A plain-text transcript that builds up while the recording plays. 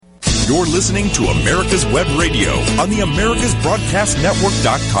You're listening to America's Web Radio on the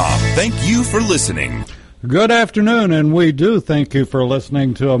AmericasBroadcastNetwork.com. Thank you for listening. Good afternoon, and we do thank you for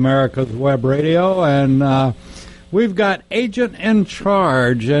listening to America's Web Radio. And we've got Agent in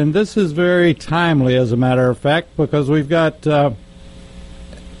Charge, and this is very timely, as a matter of fact, because we've got Mr.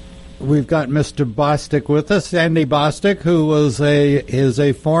 Bostic with us, Sandy Bostic, who is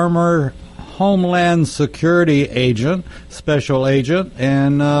a former Homeland Security agent, special agent,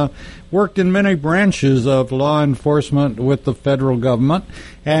 and worked in many branches of law enforcement with the federal government.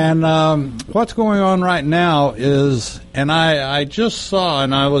 And what's going on right now is, and I just saw,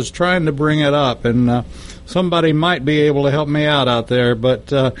 and I was trying to bring it up, and somebody might be able to help me out there,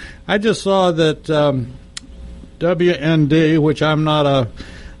 but I just saw that WND, which I'm not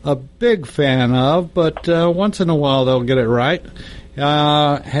a big fan of, but once in a while they'll get it right,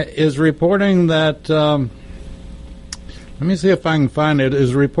 is reporting that, let me see if I can find it,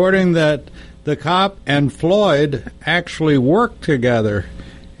 is reporting that the cop and Floyd actually worked together.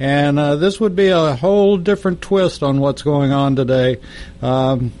 And this would be a whole different twist on what's going on today.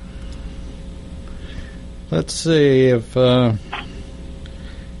 Let's see if I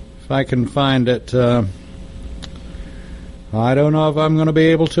can find it. I don't know if I'm going to be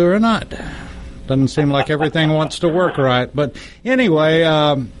able to or not. Doesn't seem like everything wants to work right. But anyway,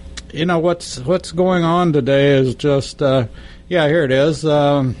 you know, what's going on today is just, yeah, here it is.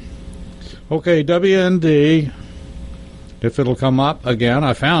 Okay, WND, if it'll come up again,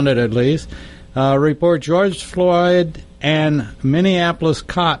 I found it at least, report George Floyd and Minneapolis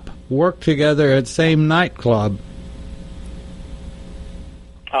cop worked together at same nightclub.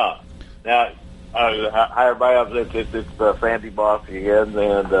 Now, hi everybody, it's Sandy Boss again,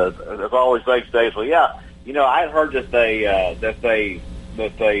 and as always, thanks, Dave. So yeah, you know, I had heard that the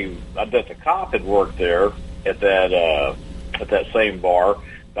cop had worked there at that same bar,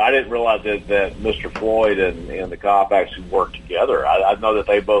 but I didn't realize that Mr. Floyd and the cop actually worked together. I know that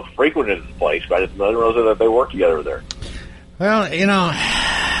they both frequented the place, but I didn't realize that they worked together there. Well, you know,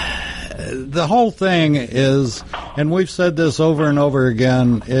 the whole thing is, and we've said this over and over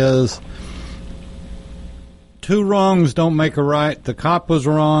again, is two wrongs don't make a right. The cop was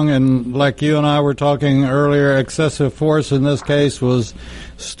wrong, and like you and I were talking earlier, excessive force in this case was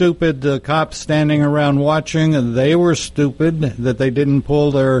stupid. The cops standing around watching, they were stupid that they didn't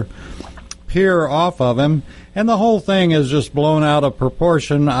pull their peer off of him, and the whole thing is just blown out of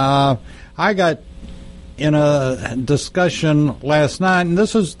proportion. I got in a discussion last night, and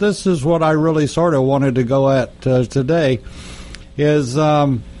this is what I really sort of wanted to go at today, is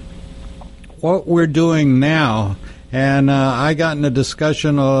what we're doing now. And I got in a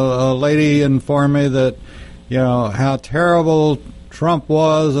discussion, a lady informed me that, you know, how terrible Trump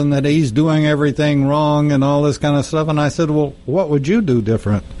was and that he's doing everything wrong and all this kind of stuff. And I said, well, what would you do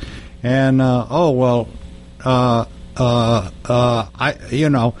different? And,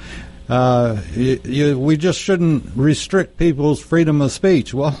 we just shouldn't restrict people's freedom of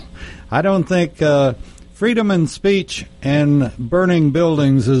speech. Well, I don't think freedom of speech and burning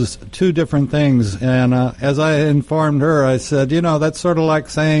buildings is two different things. And as I informed her, I said, you know, that's sort of like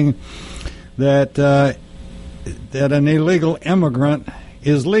saying that that an illegal immigrant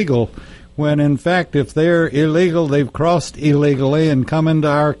is legal, when in fact if they're illegal, they've crossed illegally and come into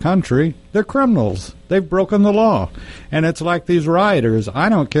our country, they're criminals. They've broken the law. And it's like these rioters. I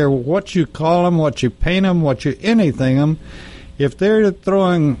don't care what you call them, what you paint them, what you anything them. If they're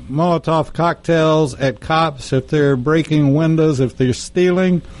throwing Molotov cocktails at cops, if they're breaking windows, if they're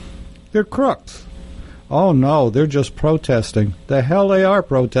stealing, they're crooks. Oh, no, they're just protesting. The hell they are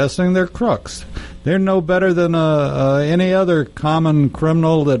protesting. They're crooks. They're no better than any other common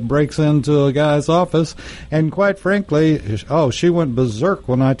criminal that breaks into a guy's office. And quite frankly, she went berserk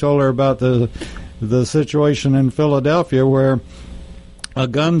when I told her about the situation in Philadelphia where a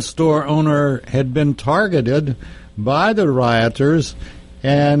gun store owner had been targeted by the rioters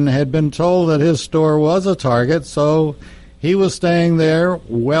and had been told that his store was a target, so he was staying there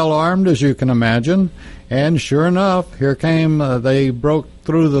well armed, as you can imagine. And sure enough, here came, they broke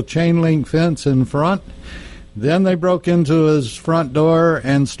through the chain link fence in front. Then they broke into his front door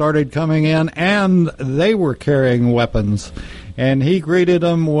and started coming in, and they were carrying weapons. And he greeted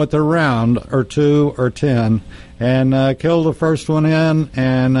them with a round or two or 10 and killed the first one in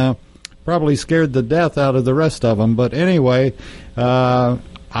and probably scared the death out of the rest of them. But anyway,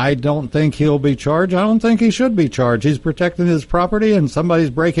 I don't think he'll be charged. I don't think he should be charged. He's protecting his property, and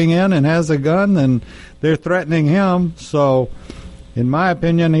somebody's breaking in and has a gun, and they're threatening him. So, in my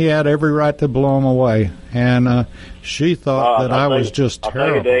opinion, he had every right to blow him away. And she thought that I was just terrible. I'll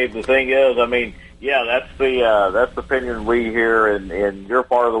tell you, Dave, the thing is, I mean, Yeah, that's the opinion we here in your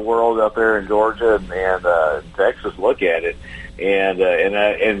part of the world out there in Georgia and Texas look at it, and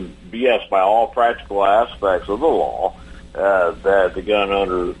yes, by all practical aspects of the law, that the gun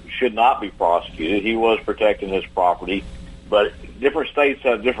owner should not be prosecuted. He was protecting his property, but different states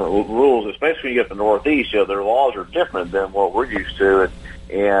have different rules, especially when you get to the Northeast. Their laws are different than what we're used to,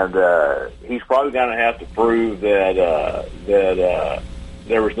 and he's probably going to have to prove that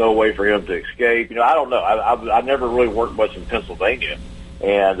there was no way for him to escape. I don't know. I never really worked much in Pennsylvania,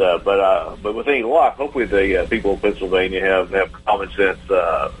 and but with any luck, hopefully the people of Pennsylvania have common sense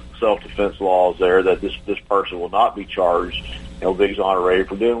self-defense laws there that this person will not be charged and will be exonerated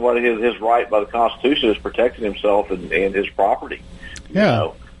for doing what his right by the Constitution is, protecting himself and his property.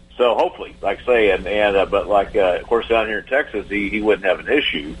 Yeah. So hopefully, like I say, but like of course down here in Texas, he wouldn't have an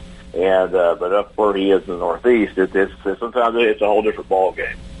issue. And but up where he is in the Northeast, sometimes it's a whole different ball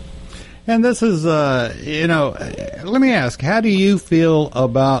game. And this is, let me ask, how do you feel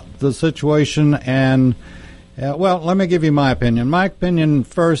about the situation? And well, let me give you my opinion. My opinion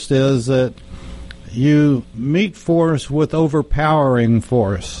first is that you meet force with overpowering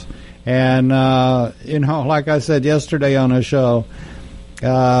force, and like I said yesterday on a show,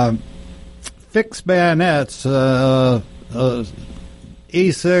 fixed bayonets.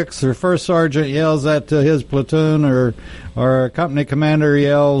 E6 or first sergeant yells that to his platoon, or a company commander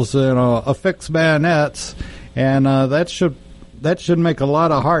yells, affix bayonets, and that should make a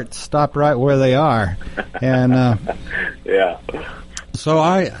lot of hearts stop right where they are. And yeah. So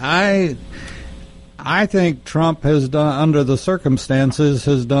I think Trump has done, under the circumstances,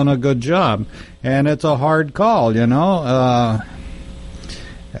 has done a good job, and it's a hard call, Well,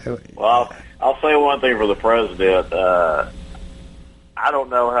 I'll say one thing for the president. I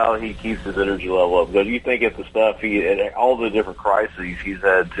don't know how he keeps his energy level up, because you think at the stuff all the different crises he's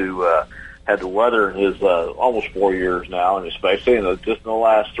had to weather in his almost 4 years now, and especially just in the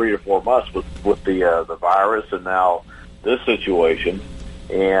last 3 to 4 months with the virus and now this situation,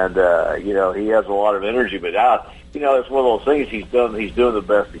 and he has a lot of energy, but it's one of those things he's doing the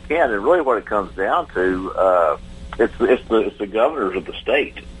best he can, and really what it comes down to, it's the governors of the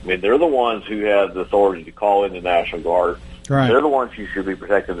state. I mean, they're the ones who have the authority to call in the National Guard. Right. They're the ones who should be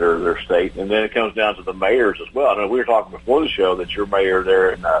protecting their state, and then it comes down to the mayors as well. I know we were talking before the show that your mayor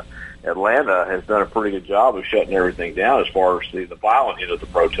there in Atlanta has done a pretty good job of shutting everything down as far as the violence of the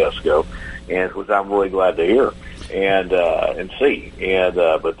protests go, and which I'm really glad to hear and see. And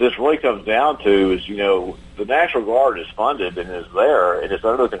but this really comes down to is the National Guard is funded and is there and is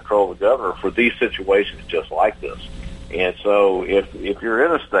under the control of the governor for these situations just like this. And so if you're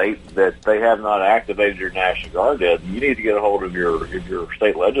in a state that they have not activated your National Guard yet, you need to get a hold of your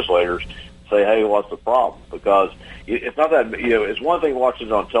state legislators, say, hey, what's the problem? Because it's not that, it's one thing watching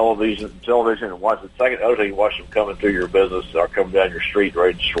it on television and watching the second, other thing watching them coming through your business or coming down your street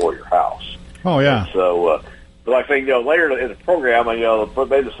ready to destroy your house. Oh, yeah. And so, but like I say, later in the program, maybe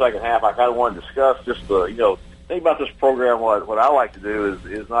the second half, I kind of want to discuss just the, think about this program. What I like to do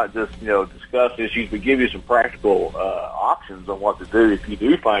is not just discuss issues, but give you some practical options on what to do if you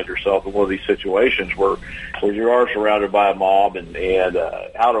do find yourself in one of these situations where you are surrounded by a mob and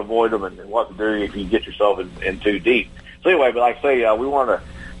how to avoid them and what to do if you get yourself in too deep. So anyway, but like I say, we want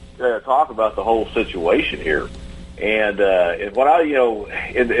to talk about the whole situation here. And what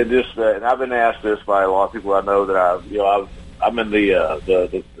in this, and I've been asked this by a lot of people I know that I'm in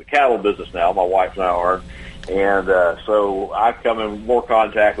the cattle business now. My wife and I are. And so I come in more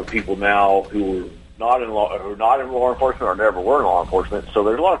contact with people now who are not in law enforcement or never were in law enforcement. So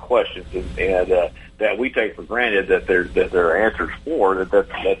there's a lot of questions and that we take for granted that there are answers for that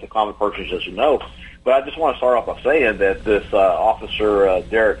the common person doesn't know. But I just want to start off by saying that this officer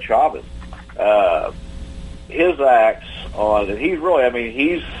Derek Chauvin, his acts and he's really,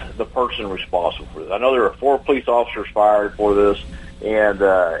 he's the person responsible for this. I know there are 4 police officers fired for this. And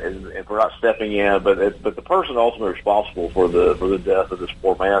we're not stepping in, but the person ultimately responsible for the death of this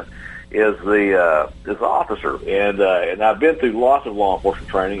poor man is the officer. And I've been through lots of law enforcement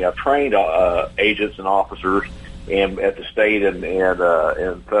training. I've trained agents and officers and at the state and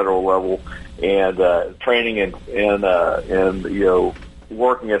federal level, and training and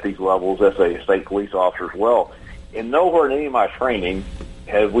working at these levels as a state police officer as well. And nowhere in any of my training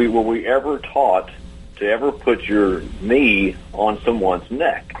were we ever taught to ever put your knee on someone's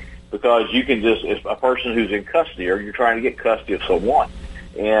neck, because you can just, if a person who's in custody or you're trying to get custody of someone,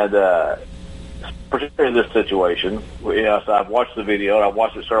 and particularly in this situation, so I've watched the video and I've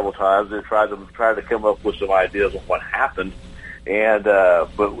watched it several times and tried to come up with some ideas of what happened, and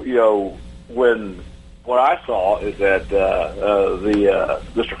but when what I saw is that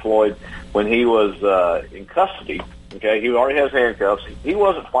Mr. Floyd when he was in custody. Okay, he already has handcuffs. He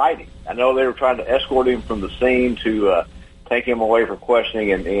wasn't fighting. I know they were trying to escort him from the scene to take him away for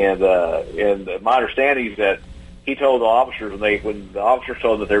questioning, and my understanding is that he told the officers when the officers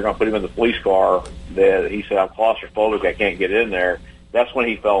told him that they were going to put him in the police car, that he said, "I'm claustrophobic, I can't get in there." That's when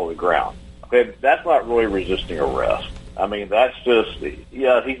he fell to the ground. Okay, that's not really resisting arrest. I mean, that's just,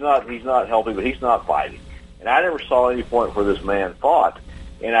 yeah, he's not helping, but he's not fighting. And I never saw any point where this man fought,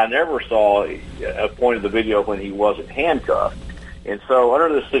 and I never saw a point in the video when he wasn't handcuffed. And so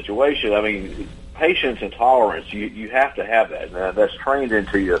under this situation, I mean, patience and tolerance, you have to have that. And that's trained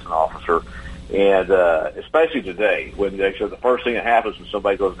into you as an officer. And especially today, when they said the first thing that happens when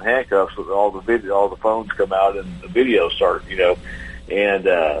somebody goes in handcuffs, all the phones come out and the videos start, And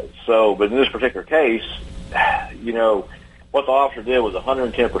but in this particular case, what the officer did was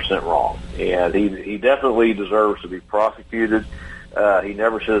 110% wrong, and he definitely deserves to be prosecuted. He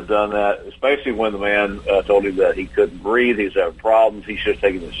never should have done that, especially when the man told him that he couldn't breathe, he was having problems. He should have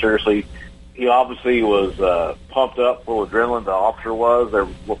taken it seriously. He obviously was pumped up full of adrenaline. The officer was. There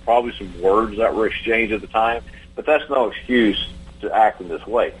were probably some words that were exchanged at the time, but that's no excuse to act in this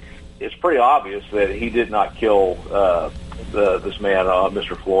way. It's pretty obvious that he did not kill this man,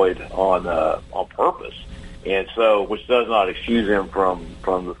 Mr. Floyd, on purpose, and so which does not excuse him from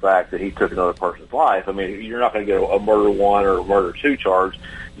the fact that he took another person's life. I mean, you're not going to get a murder 1 or a murder 2 charge.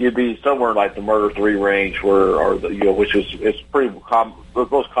 You'd be somewhere like the murder 3 range, which is it's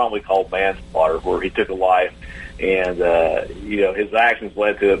most commonly called manslaughter, where he took a life, and his actions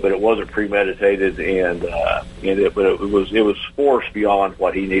led to it, but it wasn't premeditated, but it was forced beyond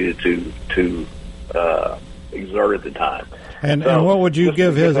what he needed to exert at the time. And what would you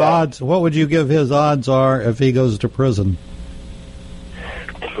give his odds? What would you give his odds are if he goes to prison?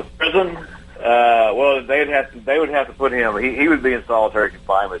 Prison? Well, they would have to put him. He would be in solitary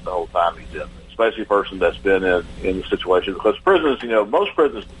confinement the whole time he's in there, especially a person that's been in the situation. Because prisons, most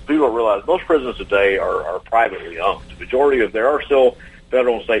prisons, people don't realize most prisons today are privately owned. The majority of there are still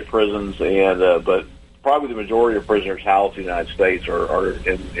federal and state prisons, but probably the majority of prisoners housed in the United States are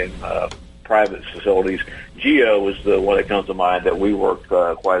in private facilities. GEO is the one that comes to mind that we worked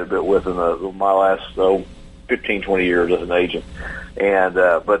quite a bit with in my last 15, 20 years as an agent. And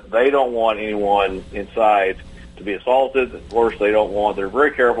but they don't want anyone inside to be assaulted. Of course, they're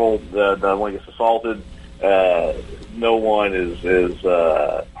very careful that when one gets assaulted, no one is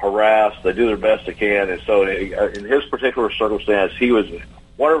harassed. They do their best they can. And so in his particular circumstance,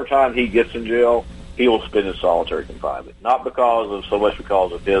 whatever time he gets in jail, he will spend in solitary confinement. Not because of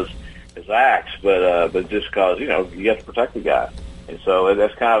his acts, but just because, you have to protect the guy. And so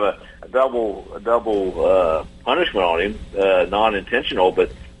that's kind of a double punishment on him, non-intentional.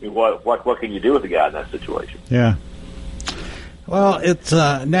 But what can you do with a guy in that situation? Yeah. Well, it's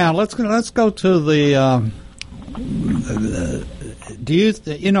now let's go to the.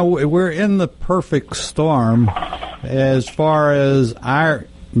 We're in the perfect storm as far as our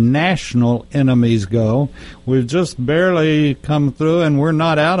national enemies go. We've just barely come through, and we're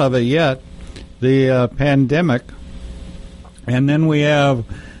not out of it yet. The pandemic. And then we have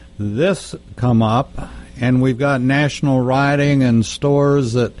this come up, and we've got national rioting and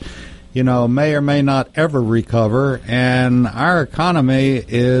stores that, may or may not ever recover. And our economy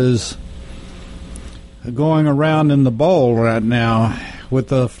is going around in the bowl right now with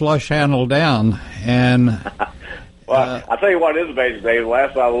the flush handle down. And well, I'll tell you what is amazing, Dave.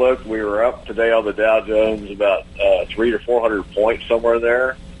 Last I looked, we were up today on the Dow Jones about 300 or 400 points, somewhere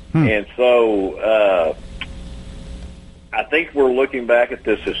there. And so I think we're looking back at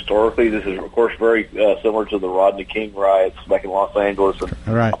this historically. This is, of course, very similar to the Rodney King riots back in Los Angeles. And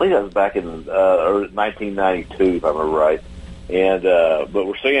right. I think that was back in 1992, if I remember right. And but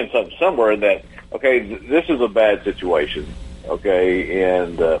we're seeing something somewhere in that, okay, this is a bad situation, okay,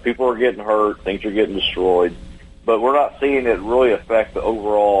 and people are getting hurt, things are getting destroyed. But we're not seeing it really affect the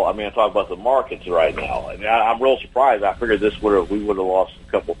overall. I mean, I'm talking about the markets right now. I mean, I'm real surprised. I figured we would have lost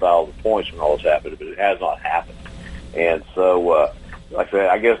a couple thousand points when all this happened, but it has not happened. And so, like I said,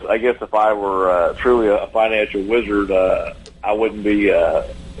 I guess if I were truly a financial wizard, I wouldn't be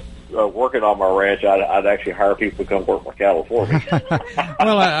working on my ranch. I'd actually hire people to come work my cattle for me.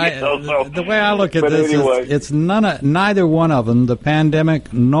 Well, the way I look at this is it's neither one of them, the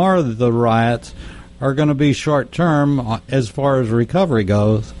pandemic nor the riots, are going to be short term as far as recovery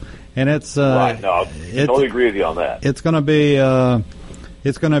goes, and it's right. No, I totally agree with you on that. It's going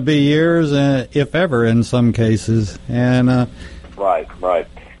to be years, if ever, in some cases, and right.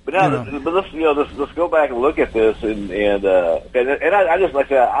 But now, let's go back and look at this, and I just like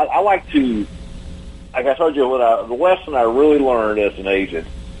that. I like to, like I told you, the lesson I really learned as an agent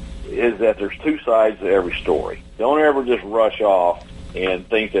is that there's two sides to every story. Don't ever just rush off and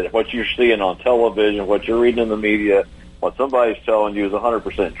think that what you're seeing on television, what you're reading in the media, what somebody's telling you is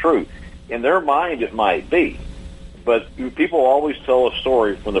 100% true. In their mind, it might be. But people always tell a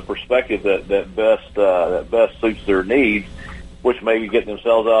story from the perspective that best suits their needs, which may be getting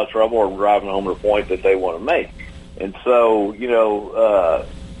themselves out of trouble or driving home to the point that they want to make. And so,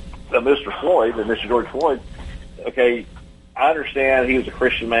 Mr. Floyd, and Mr. George Floyd, okay, I understand he was a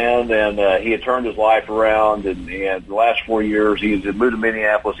Christian man, and he had turned his life around, and the last 4 years he had moved to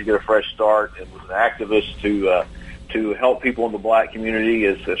Minneapolis to get a fresh start and was an activist to help people in the black community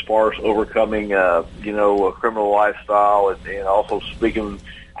as far as overcoming, a criminal lifestyle, and also speaking.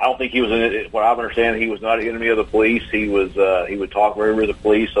 I don't think he was what I understand. He was not an enemy of the police. He was he would talk very well with the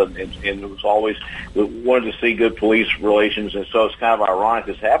police, and it was always wanted to see good police relations. And so it's kind of ironic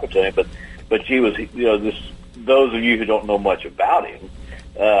this happened to him. But he was, those of you who don't know much about him,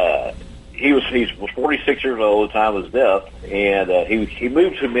 he was 46 years old at the time of his death, and he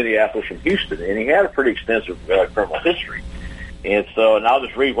moved to Minneapolis from Houston, and he had a pretty extensive criminal history. And I'll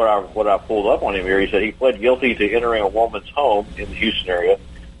just read what I pulled up on him here. He said he pled guilty to entering a woman's home in the Houston area,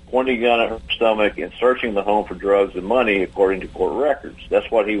 pointing a gun at her stomach, and searching the home for drugs and money, according to court records. That's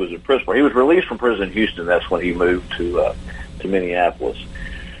what he was in prison for. He was released from prison in Houston. That's when he moved to Minneapolis.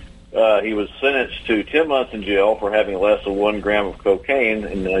 He was sentenced to 10 months in jail for having less than 1 gram of cocaine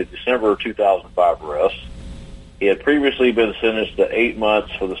in the December 2005 arrest. He had previously been sentenced to 8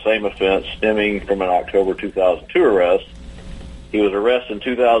 months for the same offense stemming from an October 2002 arrest. He was arrested in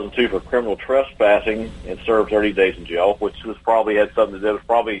 2002 for criminal trespassing and served 30 days in jail, which was probably had something to do with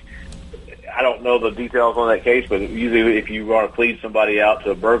I don't know the details on that case, but usually if you want to plead somebody out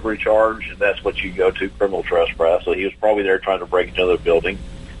to a burglary charge, that's what you go to, criminal trespass. So he was probably there trying to break into another building.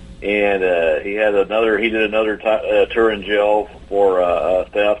 And he did another tour in jail for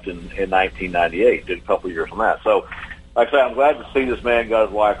theft in 1998. Did a couple of years on that. So, like I said, I'm glad to see this man got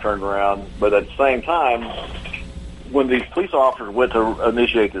his life turned around. But at the same time, when these police officers went to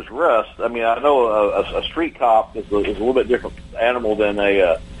initiate this arrest, I mean, I know a street cop is a little bit different animal than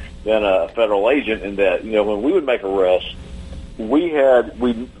a federal agent in that, when we would make arrests,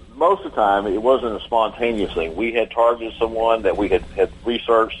 most of the time it wasn't a spontaneous thing. We had targeted someone that we had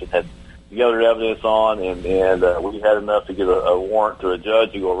researched and had gathered evidence on, and we had enough to get a warrant to a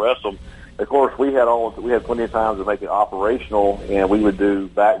judge to go arrest them. Of course, we had plenty of time to make it operational, and we would do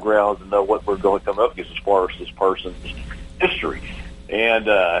backgrounds and know what we're going to come up against as far as this person's history, and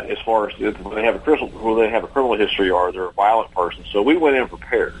as far as when they have a criminal history or they're a violent person. So we went in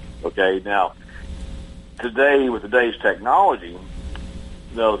prepared. Okay, now today with today's technology,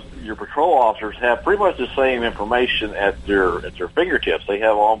 your patrol officers have pretty much the same information at their fingertips. They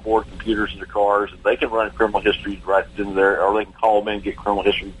have onboard computers in their cars, and they can run criminal histories right in there, or they can call them in and get criminal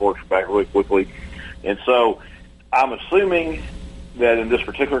history reports back really quickly. And so I'm assuming that in this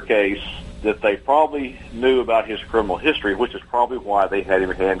particular case that they probably knew about his criminal history, which is probably why they had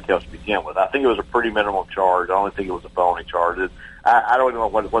him handcuffed to begin with. I think it was a pretty minimal charge. I don't think it was a felony charge. I don't know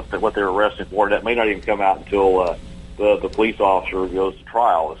what they were arresting for. That may not even come out until the police officer goes to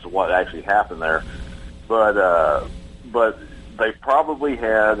trial as to what actually happened there. But they probably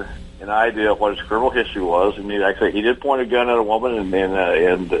had an idea of what his criminal history was. I mean, like I say, he did point a gun at a woman,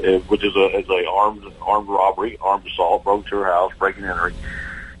 and which is a armed robbery, armed assault, broke to her house, breaking and entering.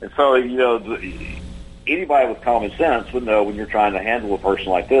 And so, anybody with common sense would know when you're trying to handle a person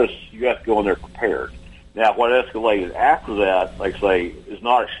like this, you have to go in there prepared. Now, what escalated after that, like I say, is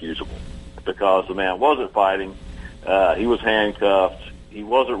not excusable because the man wasn't fighting. He was handcuffed. He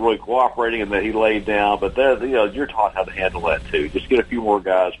wasn't really cooperating in that he laid down. But you're taught how to handle that too. Just get a few more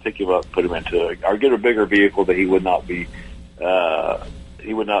guys, pick him up, put him into, or get a bigger vehicle that he would not be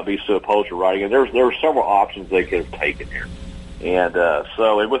so opposed to riding. And there were several options they could have taken here. And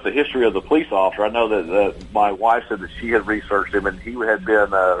so with the history of the police officer, I know that my wife said that she had researched him, and he had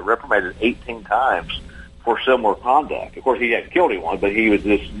been reprimanded 18 times for similar conduct. Of course, he hadn't killed anyone, but he was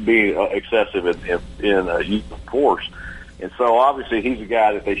just being excessive in use of force. And so, obviously, he's a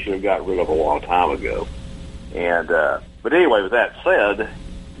guy that they should have gotten rid of a long time ago. And but anyway, with that said,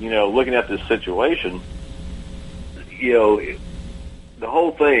 looking at this situation, the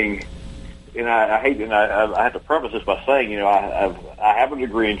whole thing. And I have to preface this by saying, I have a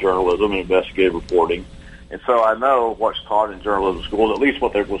degree in journalism and investigative reporting, and so I know what's taught in journalism schools, at least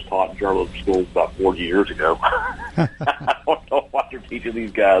what was taught in journalism schools about 40 years ago. I don't know what they're teaching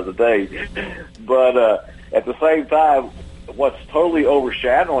these guys today, but at the same time, what's totally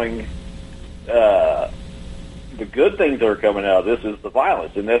overshadowing the good things that are coming out of this is the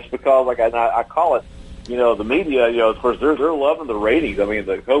violence, and that's because, like I call it, the media, of course, they're loving the ratings. I mean,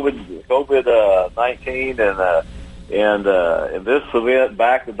 the COVID-19 and this event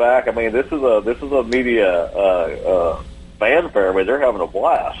back to back. I mean, this is a media fanfare. I mean, they're having a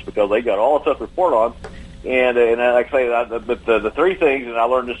blast because they got all the stuff to report on. And like I say, but the three things, and I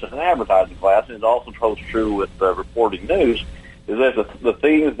learned this in an advertising class, and it also holds true with reporting news, is that the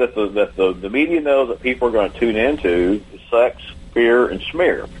things that the media knows that people are going to tune into is sex, fear, and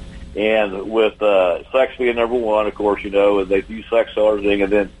smear. And with sex being number one, of course, they use sex everything,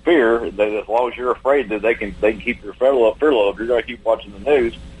 and then fear. As long as you're afraid that they can keep your fear low, you're going to keep watching the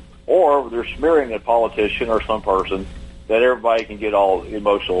news, or they're smearing a politician or some person that everybody can get all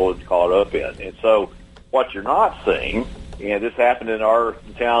emotional and caught up in. And so, what you're not seeing, and this happened in our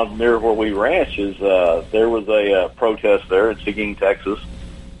town near where we ranch, is there was a protest there in Seguin, Texas,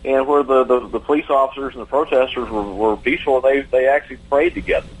 and where the police officers and the protesters were peaceful. They actually prayed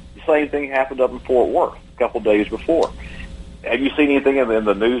together. The same thing happened up in Fort Worth a couple of days before. Have you seen anything in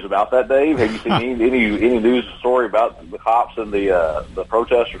the news about that, Dave? Have you seen any news story about the cops and the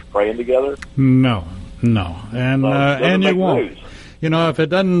protesters praying together? No, and you won't. News. If it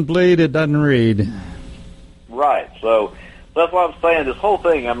doesn't bleed, it doesn't read. Right. So that's what I'm saying. This whole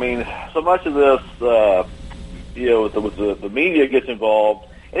thing. I mean, so much of this, with the media gets involved,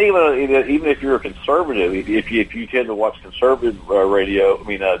 and even if you're a conservative, if you tend to watch conservative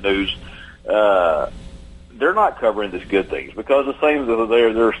news, they're not covering these good things because the same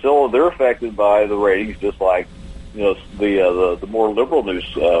they're affected by the ratings, just like the more liberal news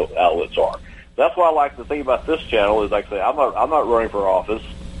outlets are. That's why I like the thing about this channel is, like I say, I'm not running for office.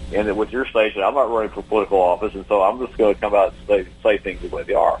 And with your station, I'm not running for political office, and so I'm just going to come out and say things the way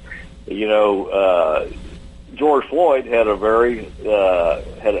they are. George Floyd had a very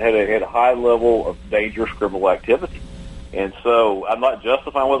had a high level of dangerous criminal activity, and so I'm not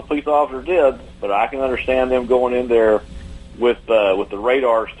justifying what the police officer did, but I can understand them going in there with the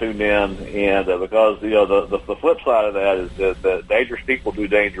radars tuned in, and because the flip side of that is that dangerous people do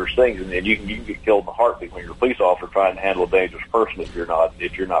dangerous things, and you can get killed in a heartbeat when you're a police officer trying to handle a dangerous person if you're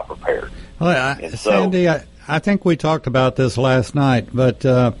not prepared. Well, Sandy, I think we talked about this last night, but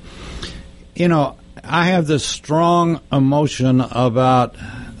I have this strong emotion about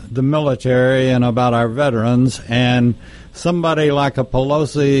the military and about our veterans, and somebody like a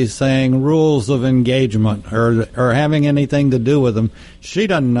Pelosi saying rules of engagement or having anything to do with them. She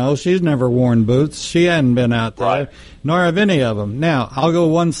doesn't know. She's never worn boots. She hadn't been out there, right. Nor have any of them. Now, I'll go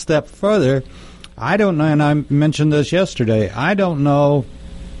one step further. I don't know, and I mentioned this yesterday, I don't know,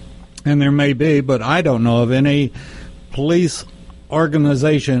 and there may be, but I don't know of any police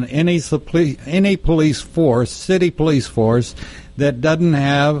organization, any police force, city police force, that doesn't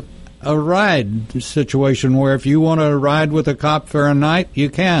have a ride situation where if you want to ride with a cop for a night, you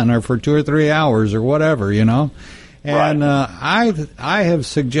can, or for 2 or 3 hours or whatever, And right. I have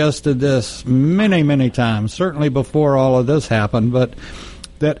suggested this many times, certainly before all of this happened, but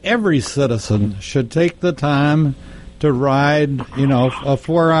that every citizen should take the time to ride, a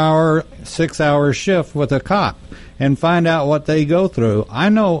 4-hour, 6-hour shift with a cop and find out what they go through. I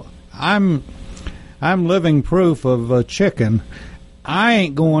know I'm living proof of a chicken. I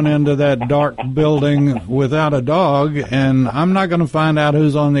ain't going into that dark building without a dog, and I'm not going to find out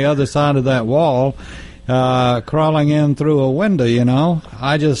who's on the other side of that wall, crawling in through a window,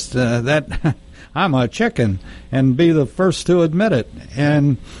 I just, I'm a chicken, and be the first to admit it.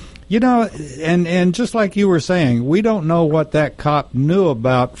 And, and just like you were saying, we don't know what that cop knew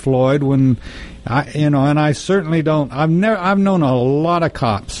about Floyd when, and I certainly don't. I've known a lot of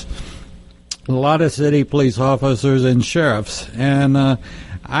cops, a lot of city police officers and sheriffs, and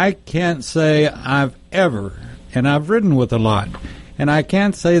I can't say I've ever, and I've ridden with a lot, and I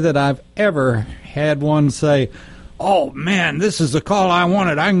can't say that I've ever had one say, oh, man, this is the call I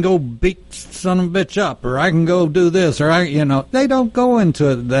wanted. I can go beat son of a bitch up, or I can go do this, or they don't go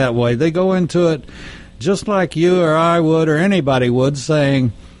into it that way. They go into it just like you or I would or anybody would,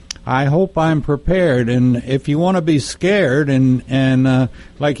 saying, I hope I'm prepared. And if you want to be scared, and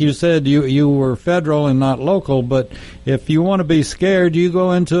like you said, you were federal and not local, but if you want to be scared, you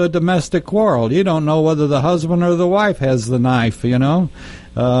go into a domestic quarrel. You don't know whether the husband or the wife has the knife,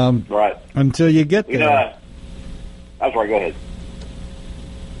 right, until you get there. I'm sorry, go ahead.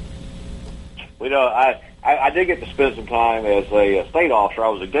 I did get to spend some time as a state officer. I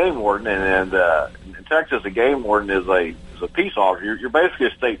was a game warden, and in Texas, a game warden is a peace officer. You're basically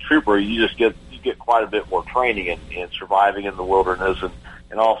a state trooper. You get quite a bit more training in surviving in the wilderness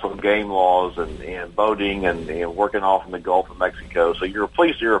and also game laws and boating and working off in the Gulf of Mexico. So you're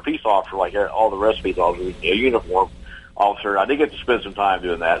a peace officer like all the rest of these officers, a uniform officer. I did get to spend some time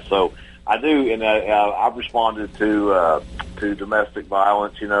doing that. So I do, and I've responded to domestic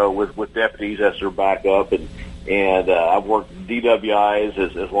violence, with deputies as their backup, and I've worked DWIs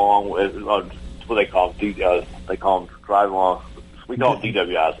as long as what they call them. They call them driving law. We call them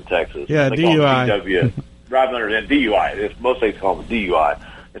DWIs in Texas. Yeah, they DUI. Call them DW, driving under and DUI. Most states call them DUI.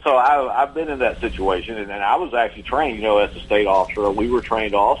 And so I've been in that situation, and I was actually trained, as a state officer. We were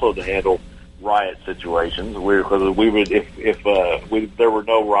trained also to handle riot situations. Because we would, if there were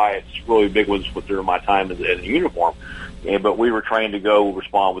no riots, really big ones, during my time in uniform. But we were trained to go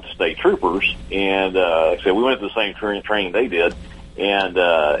respond with the state troopers, and like I said, we went to the same training they did, and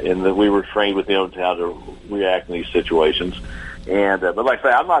we were trained with them to how to react in these situations. But like I say,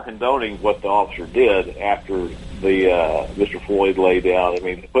 I'm not condoning what the officer did after the Mr. Floyd laid down. I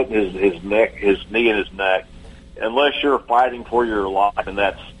mean, putting his knee in his neck, unless you're fighting for your life, and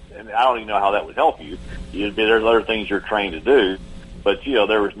I don't even know how that would help you. There's other things you're trained to do. But,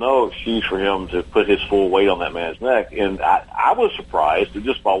 there was no excuse for him to put his full weight on that man's neck. And I was surprised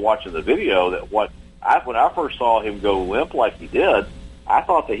just by watching the video that when I first saw him go limp like he did, I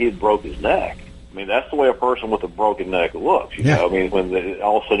thought that he had broke his neck. I mean, that's the way a person with a broken neck looks, you know. I mean, when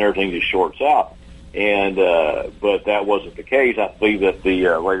all of a sudden everything just shorts out. But that wasn't the case. I believe that the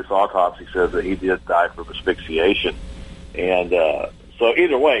latest autopsy says that he did die from asphyxiation. And so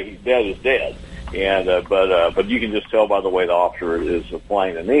either way, dead is dead. But you can just tell by the way the officer is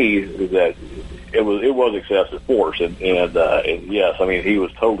applying the knee that it was excessive force. And yes, I mean, he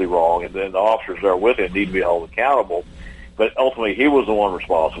was totally wrong. And then the officers there with him need to be held accountable. But ultimately, he was the one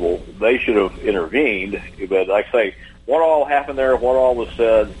responsible. They should have intervened. But like I say, what all happened there, what all was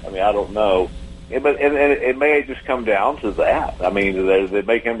said, I mean, I don't know. But it may just come down to that. I mean, it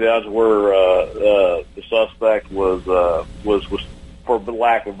may come down to where the suspect was, for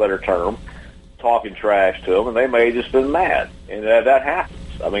lack of a better term, talking trash to him, and they may have just been mad. And that happens.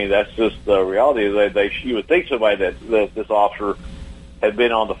 I mean, that's just the reality. You would think somebody that this officer had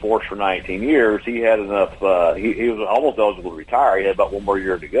been on the force for 19 years. He had enough. He was almost eligible to retire. He had about one more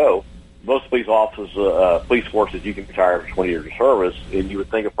year to go. Most police officers, police forces, you can retire after 20 years of service, and you would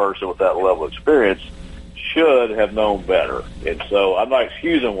think a person with that level of experience should have known better. And so I'm not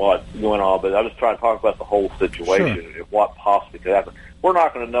excusing what's going on, but I'm just trying to talk about the whole situation and what possibly could happen. We're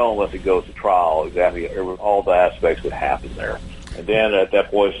not going to know unless it goes to trial exactly all the aspects that happen there. And then at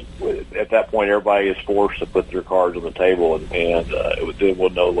that point, everybody is forced to put their cards on the table, and then we'll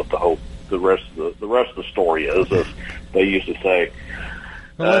know what the rest of the story is, as they used to say.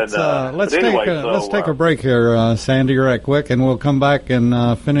 Well, let's take a break here, Sandy, right quick, and we'll come back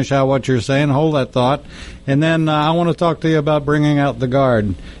and finish out what you're saying. Hold that thought, and then I want to talk to you about bringing out the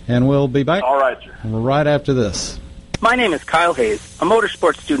Guard, and we'll be back. All right, sir. Right after this. My name is Kyle Hayes, a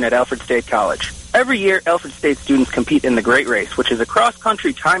motorsports student at Alfred State College. Every year, Alfred State students compete in the Great Race, which is a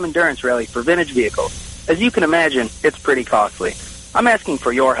cross-country time endurance rally for vintage vehicles. As you can imagine, it's pretty costly. I'm asking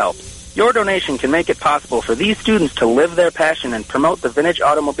for your help. Your donation can make it possible for these students to live their passion and promote the vintage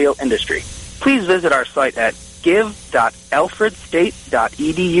automobile industry. Please visit our site at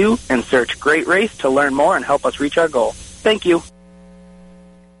give.alfredstate.edu and search Great Race to learn more and help us reach our goal. Thank you.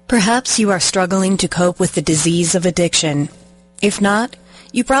 Perhaps you are struggling to cope with the disease of addiction. If not,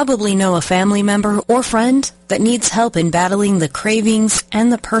 you probably know a family member or friend that needs help in battling the cravings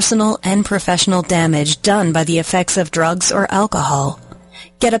and the personal and professional damage done by the effects of drugs or alcohol.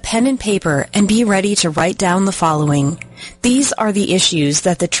 Get a pen and paper and be ready to write down the following. These are the issues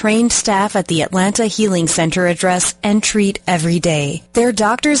that the trained staff at the Atlanta Healing Center address and treat every day. Their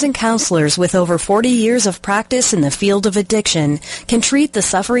doctors and counselors with over 40 years of practice in the field of addiction can treat the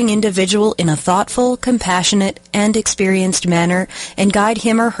suffering individual in a thoughtful, compassionate, and experienced manner and guide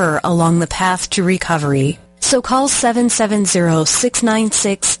him or her along the path to recovery. So call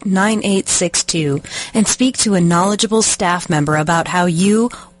 770-696-9862 and speak to a knowledgeable staff member about how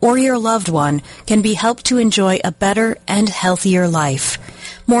you or your loved one can be helped to enjoy a better and healthier life.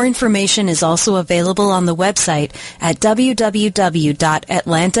 More information is also available on the website at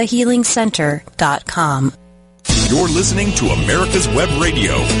www.atlantahealingcenter.com. You're listening to America's Web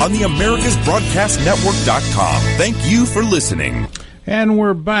Radio on the AmericasBroadcastNetwork.com. Thank you for listening. And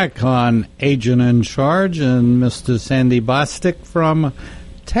we're back on Agent in Charge and Mr. Sandy Bostic from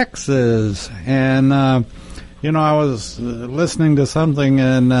Texas. And, I was listening to something,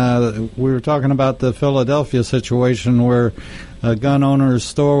 and we were talking about the Philadelphia situation where a gun owner's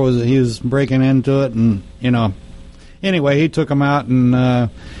store he was breaking into it, and, anyway, he took him out, and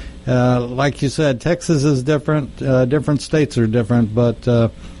like you said, Texas is different. Different states are different,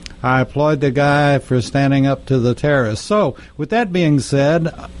 but I applaud the guy for standing up to the terrorists. So, with that being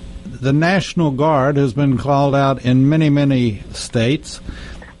said, the National Guard has been called out in many, many states.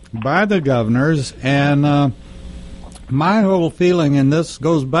 by the governors. And my whole feeling, and this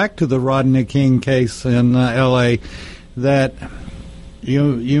goes back to the Rodney King case in L.A., that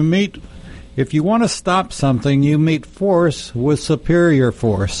you meet, if you want to stop something, you meet force with superior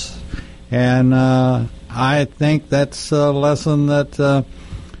force. And I think that's a lesson that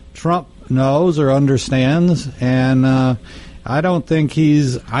Trump knows or understands, and I don't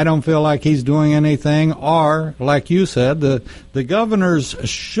feel like he's doing anything, or, like you said, the governors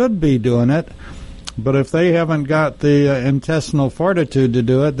should be doing it, but if they haven't got the intestinal fortitude to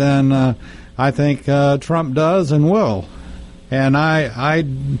do it, then I think Trump does and will.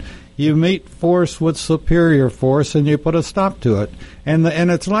 And you meet force with superior force, and you put a stop to it. And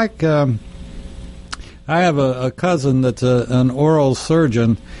it's like, I have a cousin that's an oral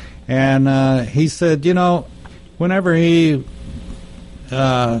surgeon, and he said, whenever he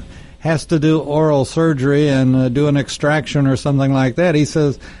has to do oral surgery and do an extraction or something like that, he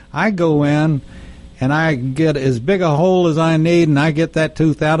says, I go in and I get as big a hole as I need, and I get that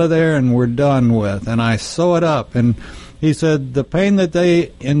tooth out of there, and we're done with, and I sew it up. And he said the pain that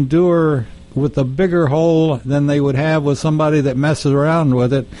they endure with a bigger hole than they would have with somebody that messes around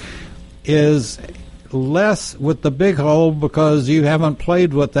with it is less with the big hole, because you haven't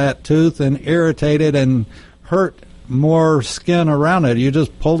played with that tooth and irritated and hurt more skin around it. You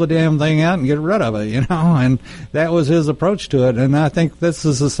just pull the damn thing out and get rid of it, and that was his approach to it. And I think this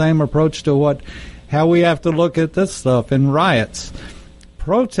is the same approach to how we have to look at this stuff in riots.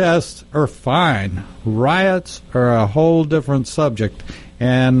 Protests are fine. Riots are a whole different subject.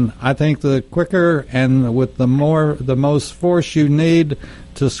 And I think the quicker and with the most force you need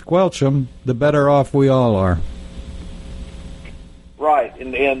to squelch them, the better off we all are. Right,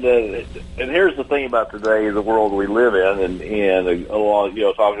 and here's the thing about today, the world we live in, and a lot,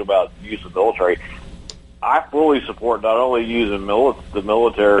 talking about use of military. I fully support not only using the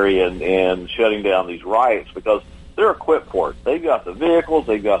military and shutting down these riots, because they're equipped for it. They've got the vehicles,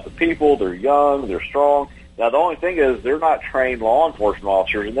 they've got the people, they're young, they're strong. Now, the only thing is they're not trained law enforcement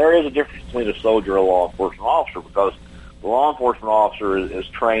officers, and there is a difference between a soldier and a law enforcement officer, because the law enforcement officer is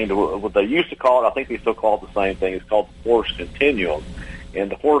trained, what they used to call it, I think they still call it the same thing, it's called the force continuum. And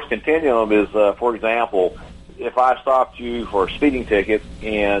the force continuum is, for example, if I stopped you for a speeding ticket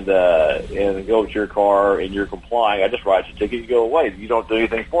and go to your car and you're complying, I just write you a ticket, you go away. You don't do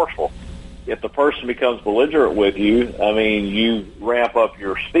anything forceful. If the person becomes belligerent with you, you ramp up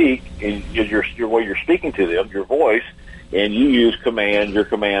your speak and your way you're speaking to them, your voice, and you use your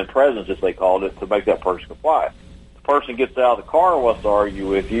command presence, as they called it, to make that person comply. If the person gets out of the car and wants to argue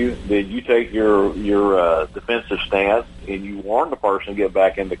with you, then you take your defensive stance and you warn the person to get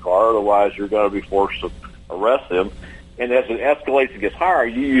back in the car. Otherwise, you're going to be forced to arrest them. And as it escalates and gets higher,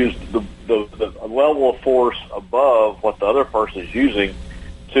 you use the level of force above what the other person is using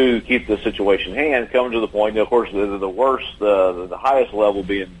to keep the situation in hand, coming to the point, of course, the worst, the highest level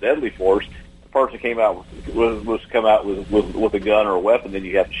being deadly force. The person came out with a gun or a weapon, then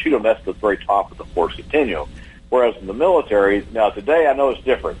you have to shoot them. That's the very top of the force continuum. Whereas in the military, now today I know it's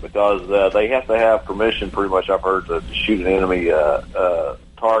different, because they have to have permission, pretty much I've heard, to shoot an enemy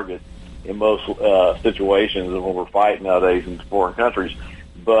target in most situations when we're fighting nowadays in foreign countries.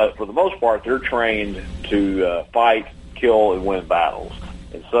 But for the most part, they're trained to fight, kill, and win battles.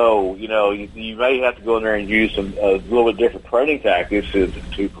 And so, you may have to go in there and use some a little bit different training tactics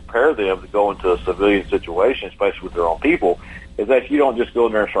to prepare them to go into a civilian situation, especially with their own people, is that you don't just go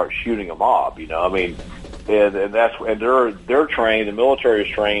in there and start shooting a mob, and they're trained, the military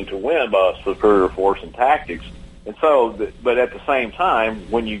is trained to win by superior force and tactics. And so, but at the same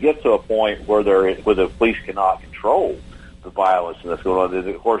time, when you get to a point where the police cannot control the violence that's going on,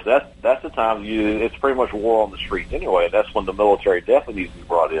 of course, that's the time it's pretty much war on the streets anyway. That's when the military definitely needs to be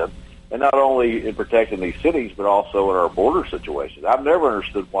brought in, and not only in protecting these cities, but also in our border situations. I've never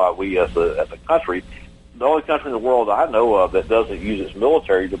understood why we, as a country, the only country in the world I know of that doesn't use its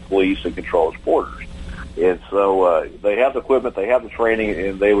military to police and control its borders. And so they have the equipment, they have the training,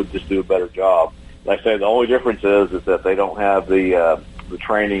 and they would just do a better job. Like I say, the only difference is that they don't have the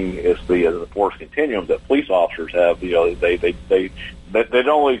training is the force continuum that police officers have. They don't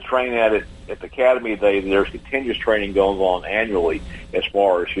only train at it at the academy. There's continuous training going on annually as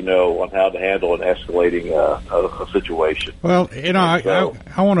far as on how to handle an escalating a situation. Well,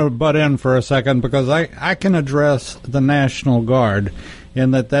 I want to butt in for a second, because I can address the National Guard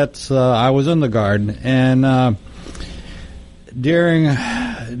in that's I was in the Guard, and during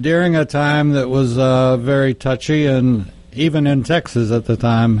a time that was very touchy, and even in Texas at the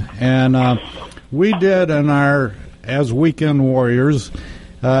time, and we did as weekend warriors,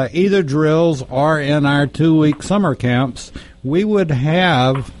 either drills or in our 2-week summer camps, we would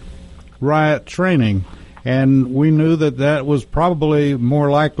have riot training. And we knew that that was probably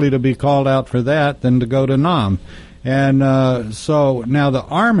more likely to be called out for that than to go to Nam. And so now the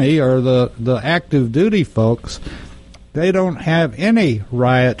Army, or the active duty folks, they don't have any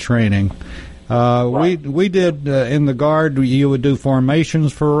riot training. Right. We did in the Guard, you would do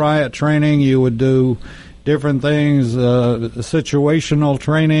formations for riot training, you would do different things, situational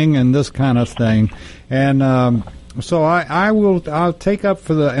training and this kind of thing. And so I'll take up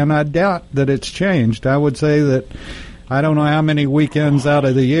for and I doubt that it's changed. I would say that I don't know how many weekends out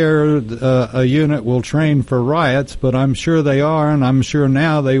of the year a unit will train for riots, but I'm sure they are, and I'm sure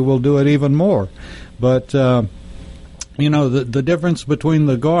now they will do it even more. But, the difference between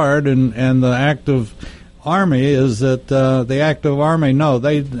the Guard and the active Army is that the active Army,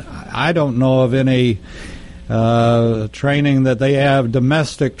 I don't know of any training that they have,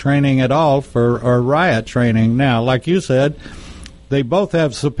 domestic training at all or riot training. Now, like you said, they both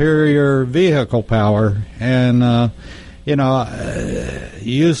have superior vehicle power, and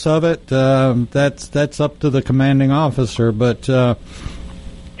use of it, that's up to the commanding officer. But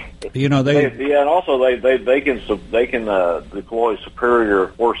and also they can deploy superior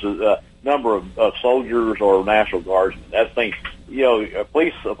forces, number of soldiers or National Guardsmen. That's the thing. A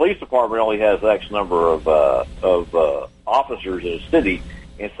police department only has X number of officers in a city,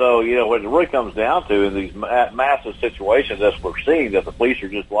 and so what it really comes down to in these massive situations, as we're seeing, that the police are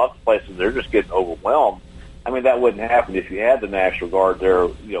just lots of places they're just getting overwhelmed. I mean, that wouldn't happen if you had the National Guard there,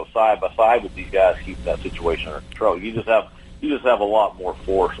 side by side with these guys keeping that situation under control. You just have a lot more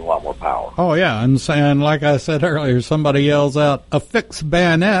force and a lot more power. Oh yeah, and like I said earlier, somebody yells out affix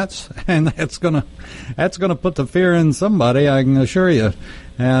bayonets, and that's gonna put the fear in somebody, I can assure you.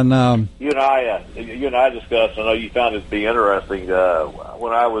 And you and I discussed. I know you found it to be interesting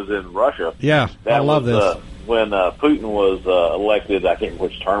when I was in Russia. Yeah, I love this. When Putin was elected, I can't remember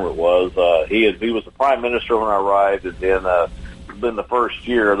which term it was. He was the prime minister when I arrived, and then the first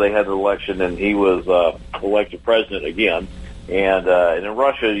year they had an election, and he was elected president again. And in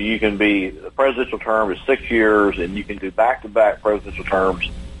Russia, the presidential term is 6 years, and you can do back-to-back presidential terms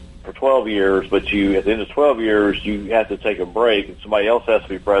for 12 years, but at the end of 12 years, you have to take a break, and somebody else has to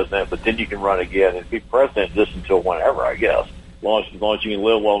be president, but then you can run again and be president just until whenever, I guess, as long as you can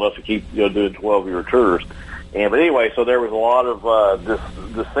live well enough to keep doing 12-year tours. But anyway, so there was a lot of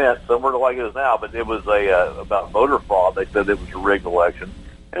dissent, similar to like it is now, but it was about voter fraud. They said it was a rigged election,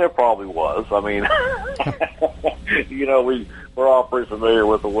 and it probably was. I mean, we're all pretty familiar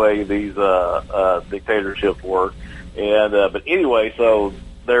with the way these dictatorships work. And but anyway, so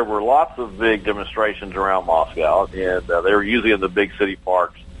there were lots of big demonstrations around Moscow, and they were usually in the big city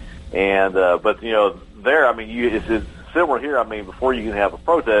parks. And but there, I mean, it's similar here. I mean, before you can have a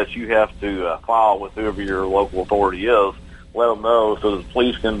protest, you have to file with whoever your local authority is, let them know so the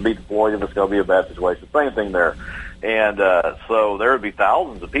police can be deployed if it's going to be a bad situation. Same thing there. And so there would be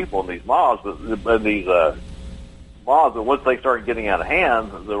thousands of people in these mobs, but these mobs, but once they started getting out of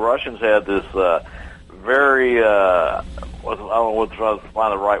hand, the Russians had this very, I don't know what to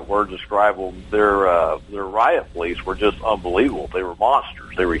find the right word to describe them. Their riot police were just unbelievable. They were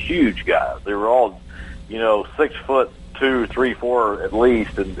monsters. They were huge guys. They were all, 6'2", 3, 4 at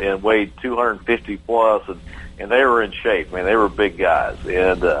least, and weighed 250 plus, and they were in shape. I mean, they were big guys,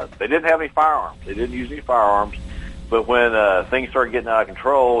 and they didn't have any firearms. They didn't use any firearms. But when things started getting out of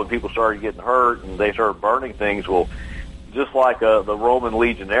control and people started getting hurt and they started burning things, well, just like the Roman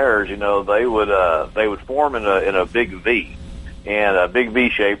legionnaires, they would form in a big V, and a big V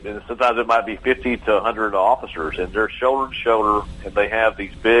shape, and sometimes it might be 50 to 100 officers, and they're shoulder to shoulder, and they have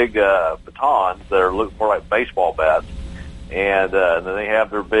these big batons that are looking more like baseball bats, and then they have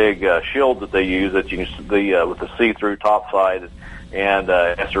their big shield that they use that you can with the see-through top side, and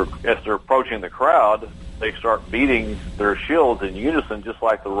as they're approaching the crowd, they start beating their shields in unison, just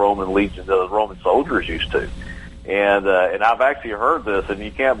like the Roman soldiers used to. And I've actually heard this, and you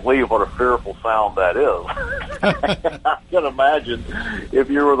can't believe what a fearful sound that is. I can imagine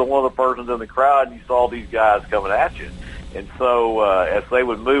if you were one of the persons in the crowd and you saw these guys coming at you. And so as they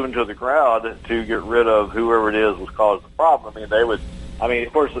would move into the crowd to get rid of whoever it is was causing the problem, of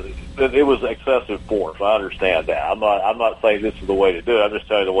course, it was excessive force. I understand that. I'm not saying this is the way to do it. I'm just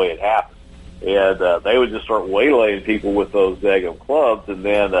telling you the way it happened. And they would just start waylaying people with those daggum clubs, and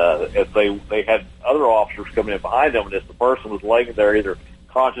then if they had other officers coming in behind them, and if the person was laying there either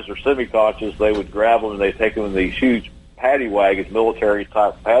conscious or semi-conscious, they would grab them and they'd take them in these huge paddy wagons,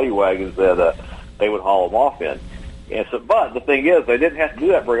 military-type paddy wagons that they would haul them off in. And so, but the thing is, they didn't have to do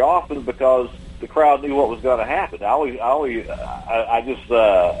that very often because the crowd knew what was going to happen. I just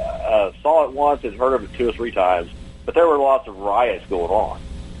saw it once and heard of it 2 or 3 times, but there were lots of riots going on.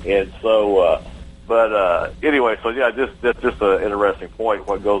 And so, anyway, so yeah, that's just an interesting point.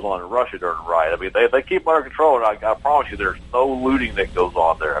 What goes on in Russia during the riot? I mean, they keep under control, and I promise you, there's no looting that goes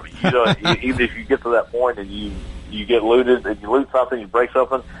on there. I mean, even if you get to that point and you get looted and you loot something, you break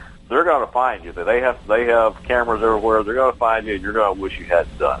something, they're going to find you. They have cameras everywhere. They're going to find you, and you're going to wish you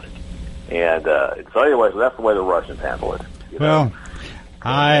hadn't done it. And so anyway, so that's the way the Russians handle it. Well,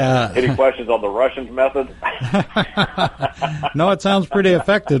 any questions on the Russians' method? No, it sounds pretty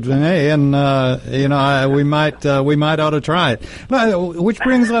effective to me, and we might ought to try it. Which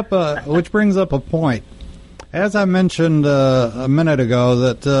brings up a point. As I mentioned a minute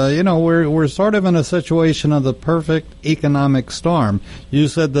ago, that we're sort of in a situation of the perfect economic storm. You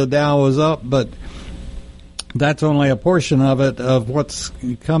said the Dow was up, but that's only a portion of it, of what's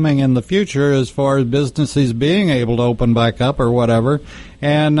coming in the future as far as businesses being able to open back up or whatever.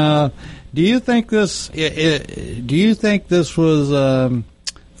 And do you think this was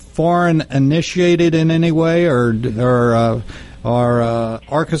foreign initiated in any way, or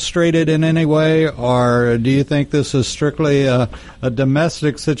orchestrated in any way, or do you think this is strictly a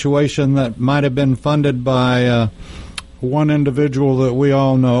domestic situation that might have been funded by one individual that we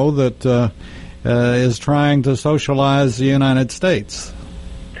all know that is trying to socialize the United States?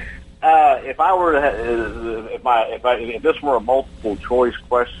 If I were to, if this were a multiple choice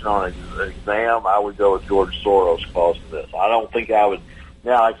question on an exam, I would go with George Soros causing this. I don't think I would.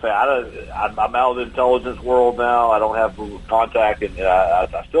 Now, like I say, I'm out of the intelligence world now. I don't have contact, and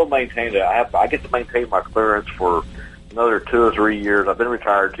I still maintain it. I get to maintain my clearance for another 2 or 3 years. I've been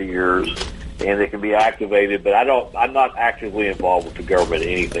retired 2 years, and it can be activated. But I'm not actively involved with the government in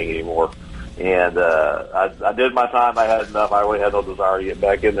anything anymore. And I did my time. I had enough. I really had no desire to get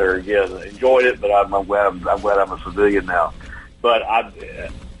back in there again. Enjoyed it, but I'm glad I'm a civilian now. But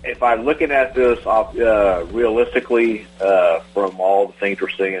if I'm looking at this realistically from all the things we're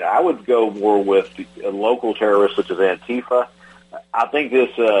seeing, I would go more with local terrorists such as Antifa. I think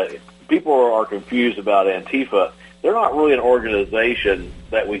people are confused about Antifa. They're not really an organization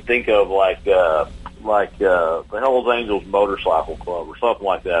that we think of like the Hells Angels Motorcycle Club or something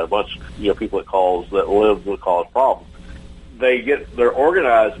like that. A bunch of people that live that cause problems. They're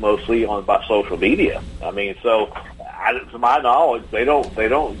organized mostly by social media. I mean, so to my knowledge, they don't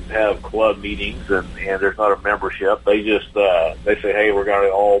have club meetings and there's not a membership. They just they say, hey, we're going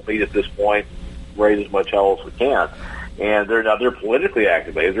to all meet at this point, raise as much hell as we can, and they're politically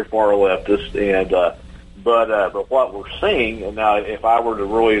activated. They're far leftist, and but what we're seeing, and now if I were to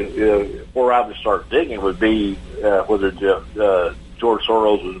really where I would start digging would be whether George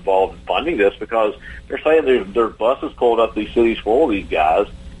Soros was involved in funding this, because they're saying their buses pulled up these cities full of these guys.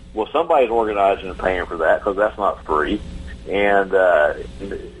 Well, somebody's organizing and paying for that, because that's not free. And,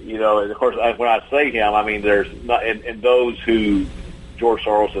 and of course, when I say him, I mean there's not, and those who, George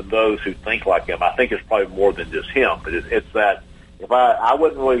Soros and those who think like him, I think it's probably more than just him. But it's that if I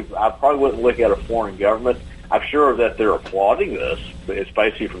probably wouldn't look at a foreign government. I'm sure that they're applauding this,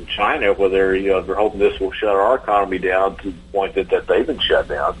 especially from China, where they're hoping this will shut our economy down to the point that they've been shut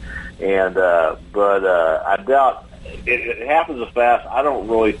down. And but I doubt it happens as fast. I don't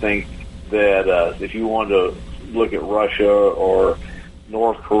really think that if you want to look at Russia or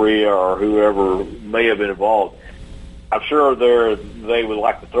North Korea or whoever may have been involved, I'm sure they would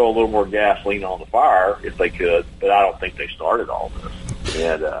like to throw a little more gasoline on the fire if they could, but I don't think they started all this.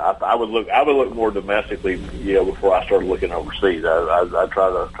 And I would look more domestically, before I started looking overseas. I try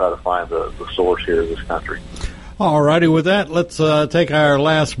to find the source here in this country. All righty, with that, let's take our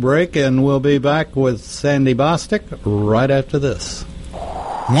last break, and we'll be back with Sandy Bostic right after this.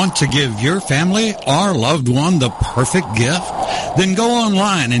 Want to give your family or loved one the perfect gift? Then go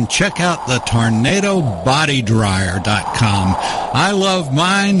online and check out the TornadoBodyDryer.com. I love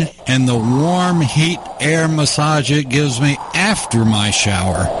mine and the warm heat air massage it gives me after my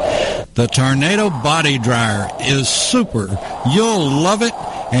shower. The Tornado Body Dryer is super. You'll love it,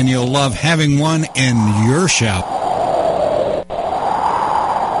 and you'll love having one in your shower.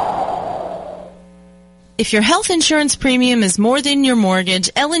 If your health insurance premium is more than your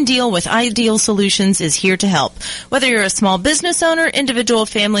mortgage, Ellen Deal with Ideal Solutions is here to help. Whether you're a small business owner, individual,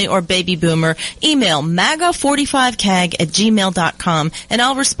 family, or baby boomer, email MAGA45CAG@gmail.com and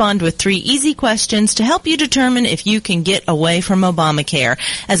I'll respond with 3 easy questions to help you determine if you can get away from Obamacare.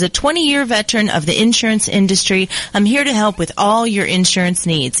 As a 20-year veteran of the insurance industry, I'm here to help with all your insurance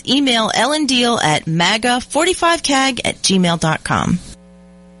needs. Email Ellen Deal at MAGA45CAG@gmail.com.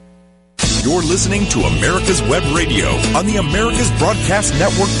 You're listening to America's Web Radio on the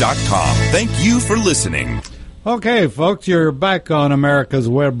AmericasBroadcastNetwork.com. Thank you for listening. Okay, folks, you're back on America's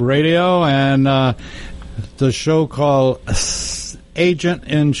Web Radio, and the show called agent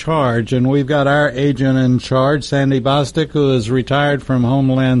in charge, and we've got our agent in charge, Sandy Bostic, who is retired from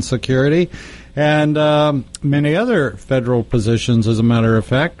Homeland Security and many other federal positions, as a matter of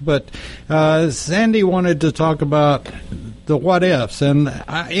fact. But Sandy wanted to talk about the what ifs, and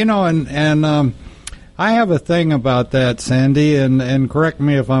I have a thing about that, Sandy, and correct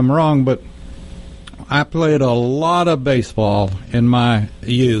me if I'm wrong, but I played a lot of baseball in my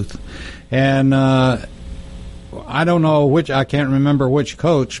youth, and I don't know I can't remember which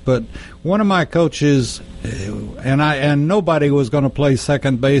coach, but one of my coaches, and nobody was going to play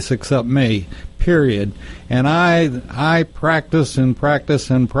second base except me, period. And I practiced and practiced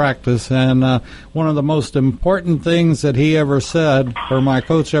and practiced, and one of the most important things that he ever said, or my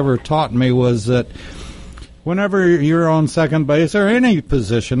coach ever taught me, was that whenever you're on second base or any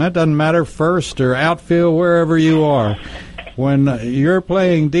position, it doesn't matter, first or outfield, wherever you are, when you're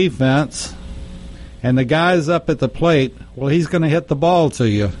playing defense and the guy's up at the plate, well, he's going to hit the ball to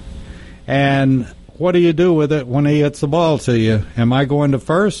you. And what do you do with it when he hits the ball to you? Am I going to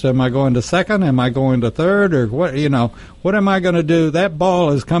first? Am I going to second? Am I going to third? Or what am I going to do? That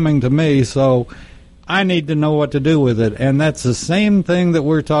ball is coming to me, so I need to know what to do with it. And that's the same thing that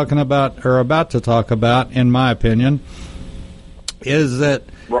we're talking about, or about to talk about, in my opinion, is that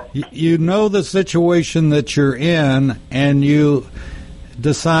you know the situation that you're in, and you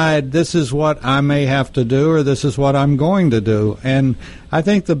decide this is what I may have to do, or this is what I'm going to do. And I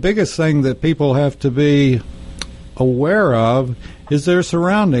think the biggest thing that people have to be aware of is their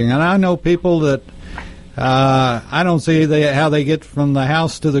surrounding. And I know people that I don't see how they get from the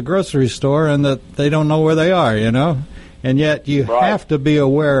house to the grocery store, and that they don't know where they are, And yet you have to be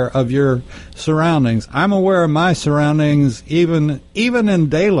aware of your surroundings. I'm aware of my surroundings even in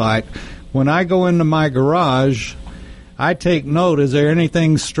daylight. When I go into my garage, I take note, is there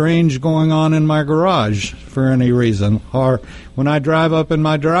anything strange going on in my garage for any reason? Or when I drive up in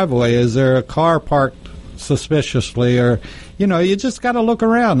my driveway, is there a car parked suspiciously? Or, you just got to look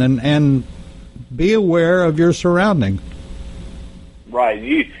around and be aware of your surrounding. Right.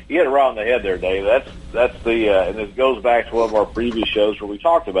 You hit it right on the head there, Dave. That's the and it goes back to one of our previous shows where we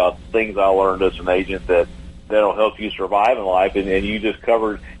talked about things I learned as an agent that'll help you survive in life, and you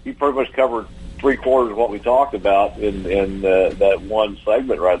pretty much covered 3/4 of what we talked about in that one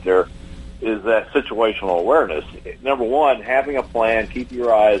segment right there, is that situational awareness. Number one, having a plan, keep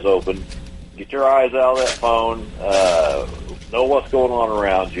your eyes open, get your eyes out of that phone, know what's going on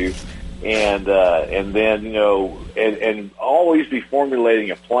around you. And then, and always be formulating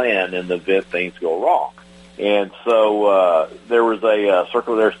a plan in the event things go wrong. And so there's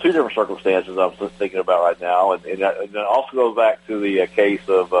two different circumstances I'm just thinking about right now. And it also goes back to the case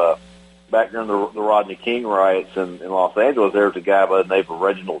of back during the Rodney King riots in Los Angeles. There was a guy by the name of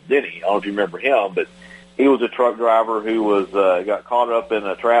Reginald Denny. I don't know if you remember him, but he was a truck driver who was got caught up in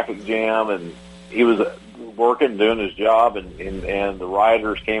a traffic jam, and he was working, doing his job, and the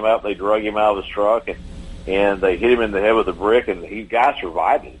rioters came up. They drug him out of his truck, and they hit him in the head with a brick, and the guy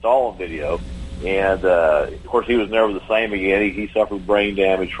survived it. It's all on video. And of course, he was never the same again. He suffered brain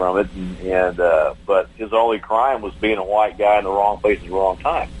damage from it, but his only crime was being a white guy in the wrong place at the wrong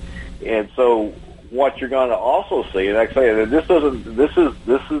time. And so, what you're going to also see, and like I say, this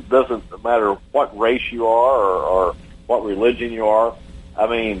doesn't matter what race you are or what religion you are. I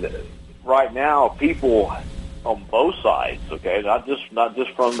mean, right now, people on both sides, okay, not just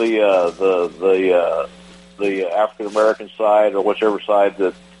from the African American side or whichever side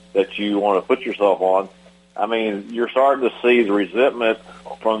that you want to put yourself on. I mean, you're starting to see the resentment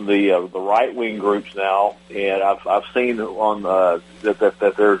from the right wing groups now, and I've seen on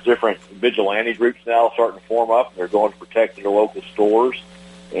that there's different vigilante groups now starting to form up. They're going to protect their local stores,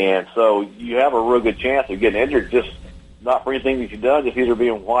 and so you have a real good chance of getting injured, just not for anything that you've done, just either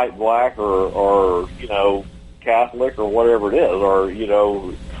being white, black, or Catholic or whatever it is, or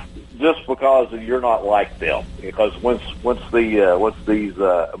just because you're not like them. Because once these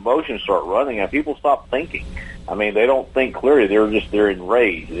emotions start running, and people stop thinking. I mean, they don't think clearly. They're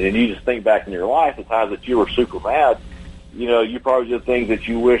enraged, and you just think back in your life, the times that you were super mad. You probably did things that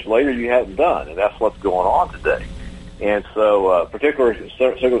you wish later you hadn't done, and that's what's going on today. And so, particular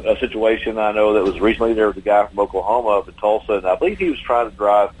situation I know that was recently, there was a guy from Oklahoma up in Tulsa, and I believe he was trying to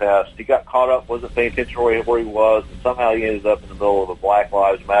drive past. He got caught up, wasn't paying attention to where he was, and somehow he ended up in the middle of a Black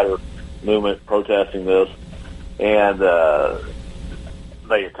Lives Matter movement protesting this. And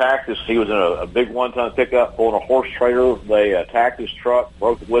they attacked us. He was in a big one-ton pickup pulling a horse trailer. They attacked his truck,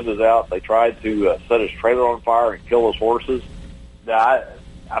 broke the windows out. They tried to set his trailer on fire and kill his horses. Now,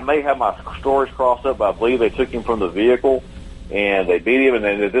 I may have my stories crossed up, but I believe they took him from the vehicle and they beat him. And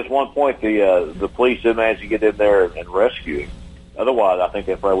then at this one point, the police did manage to get in there and rescue him. Otherwise, I think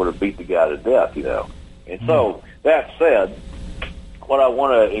they probably would have beat the guy to death, And so, that said, what I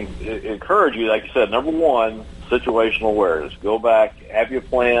want to encourage you, like you said, number one, situational awareness. Go back, have your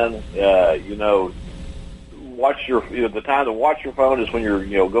plan, watch the time to watch your phone is when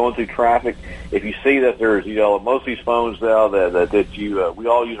you're, going through traffic. If you see that there's, most of these phones now that we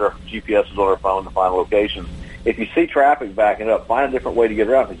all use our GPSs on our phone to find locations. If you see traffic backing up, find a different way to get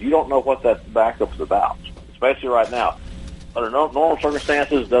around because you don't know what that backup is about, especially right now. Under normal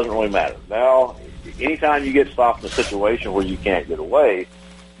circumstances, it doesn't really matter. Now, anytime you get stopped in a situation where you can't get away,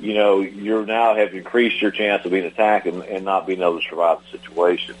 you now have increased your chance of being attacked and not being able to survive the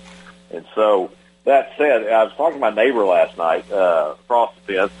situation. And so, that said, I was talking to my neighbor last night across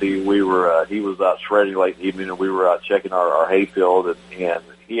the fence. He was out shredding late in the evening, and we were out checking our hay field, and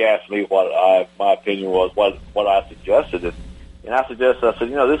he asked me what my opinion was, what I suggested. And I suggested, I said,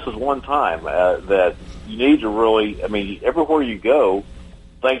 this is one time that you need to really, everywhere you go,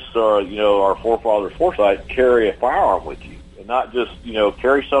 thanks to our forefathers' foresight, carry a firearm with you, and not just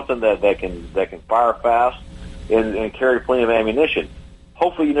carry something that can fire fast and carry plenty of ammunition.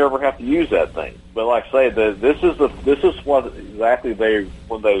 Hopefully, you never have to use that thing. But like I say, this is what exactly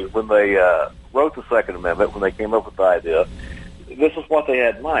when they wrote the Second Amendment, when they came up with the idea. This is what they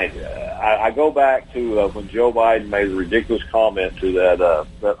had in mind. I go back to when Joe Biden made a ridiculous comment to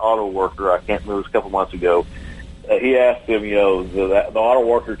that auto worker. I can't remember, it was a couple months ago. He asked him, the auto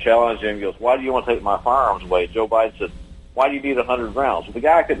worker challenged him. He goes, "Why do you want to take my firearms away?" Joe Biden said, "Why do you need 100 rounds?" Well, the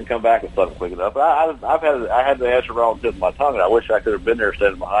guy couldn't come back with something quick enough. I had the answer right on the tip of my tongue, and I wish I could have been there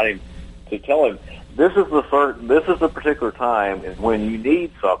standing behind him to tell him this is the particular time when you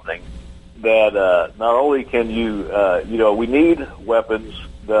need something that not only can we need weapons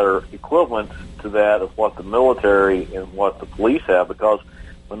that are equivalent to that of what the military and what the police have, because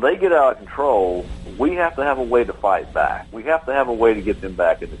when they get out of control, we have to have a way to fight back. We have to have a way to get them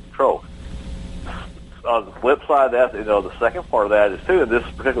back into control. On the flip side of that, the second part of that is, too, in this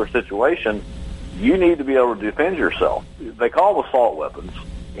particular situation, you need to be able to defend yourself. They call them assault weapons,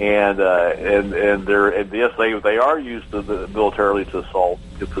 and yes, they are used militarily to assault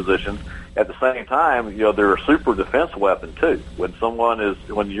positions. At the same time, they're a super defense weapon too.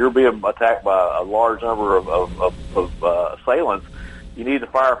 When you're being attacked by a large number of assailants, you need to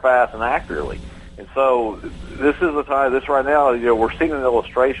fire fast and accurately. And so this is the time. This right now, we're seeing an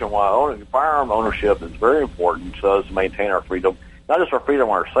illustration why firearm ownership is very important to us to maintain our freedom, not just our freedom,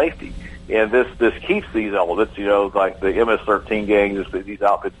 our safety. And this keeps these elements, like the MS-13 gangs, these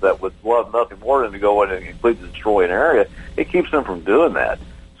outfits that would love nothing more than to go in and completely destroy an area. It keeps them from doing that.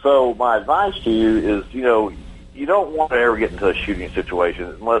 So my advice to you is, you don't want to ever get into a shooting situation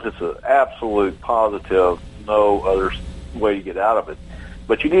unless it's an absolute positive, no other way to get out of it.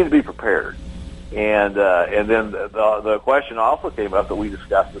 But you need to be prepared. And then the question also came up that we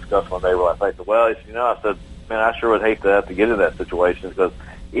discussed with my neighbor last night. Well, I said, man, I sure would hate to have to get in that situation, because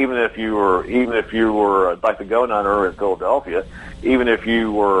even if you were like the gun owner in Philadelphia, even if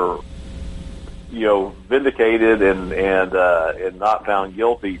you were vindicated and not found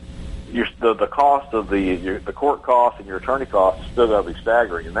guilty, the cost of the court costs and your attorney costs is still going to be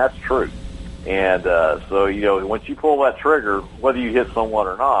staggering, and that's true. And so once you pull that trigger, whether you hit someone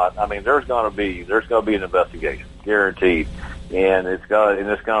or not, there's going to be an investigation, guaranteed, and it's going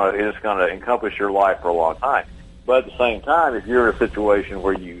to encompass your life for a long time. But at the same time, if you're in a situation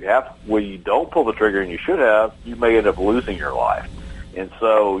where you don't pull the trigger and you should have, you may end up losing your life. And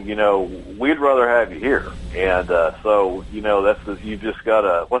so, we'd rather have you here. And so, you just got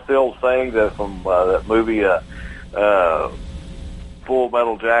to, what's the old saying that from that movie, Full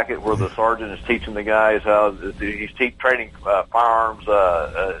Metal Jacket, where the sergeant is teaching the guys how he's training firearms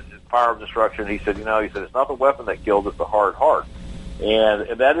instruction. He said, it's not the weapon that kills, it's the hard heart.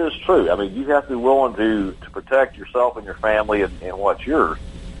 And that is true. You have to be willing to protect yourself and your family and what's yours.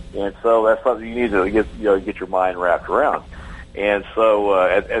 And so that's something you need to get your mind wrapped around. And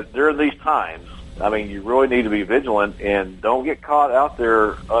so during these times, you really need to be vigilant and don't get caught out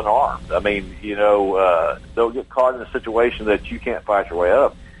there unarmed. Don't get caught in a situation that you can't fight your way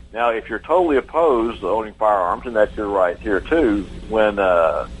up. Now, if you're totally opposed to owning firearms, and that's your right here too, when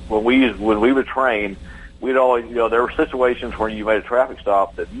we would train, we'd always, there were situations where you made a traffic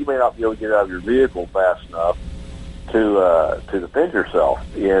stop that you may not be able to get out of your vehicle fast enough to defend yourself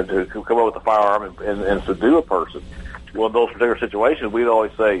and to come up with a firearm and subdue a person. Well, in those particular situations, we'd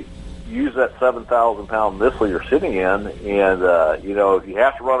always say, use that 7,000-pound missile you're sitting in, and if you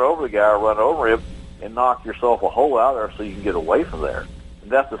have to run over the guy or run over him, and knock yourself a hole out there so you can get away from there.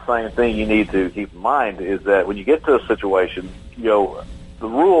 And that's the same thing you need to keep in mind, is that when you get to a situation, the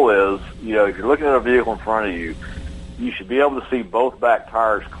rule is, if you're looking at a vehicle in front of you, you should be able to see both back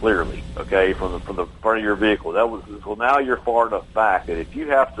tires clearly, okay, from the front of your vehicle. So now you're far enough back that if you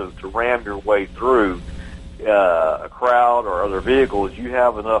have to ram your way through a crowd or other vehicles, you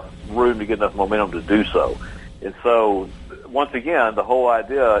have enough room to get enough momentum to do so. And so, once again, the whole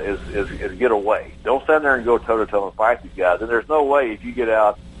idea is get away. Don't stand there and go toe-to-toe and fight these guys. And there's no way if you get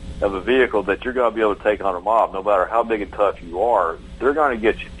out of a vehicle that you're going to be able to take on a mob, no matter how big and tough you are. They're going to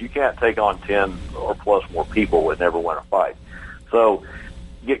get you. You can't take on 10 or plus more people and never win a fight. So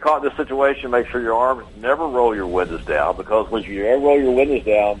get caught in this situation, make sure your arms never roll your windows down, because when you ever roll your windows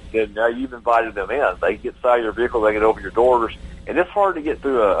down, then now you've invited them in. They get inside your vehicle, they can open your doors, and it's hard to get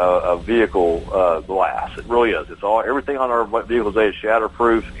through a vehicle glass. It really is. It's all everything on our vehicles today is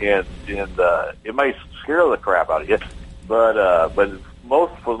shatterproof, and it may scare the crap out of you, but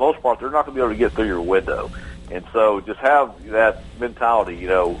for the most part, they're not going to be able to get through your window. And so just have that mentality,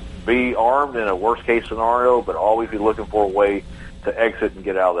 be armed in a worst-case scenario, but always be looking for a way to exit and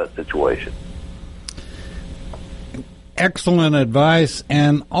get out of that situation. Excellent advice,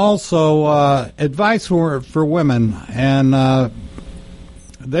 and also advice for women. And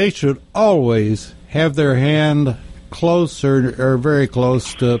they should always have their hand close or very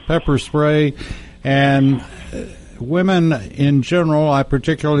close to pepper spray. And women in general, I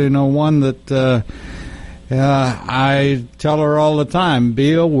particularly know one that I tell her all the time,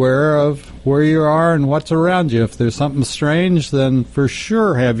 be aware of where you are and what's around you. If there's something strange, then for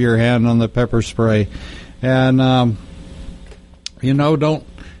sure have your hand on the pepper spray. And,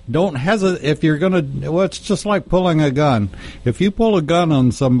 don't hesitate. If you're going to, it's just like pulling a gun. If you pull a gun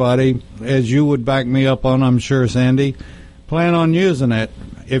on somebody, as you would back me up on, I'm sure, Sandy, plan on using it.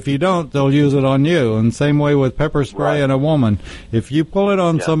 If you don't, they'll use it on you. And same way with pepper spray and a woman. If you pull it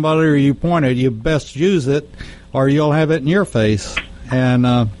on somebody or you point it, you best use it, or you'll have it in your face.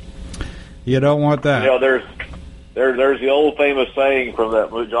 And you don't want that. There's the old famous saying from that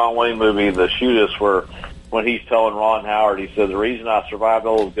John Wayne movie, The Shoot Us, where when he's telling Ron Howard, he said, the reason I survived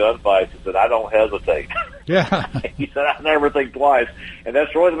all those gunfights is that I don't hesitate. Yeah. He said, I never think twice. And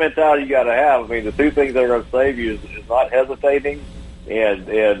that's really the mentality you got to have. I mean, the two things that are going to save you is not hesitating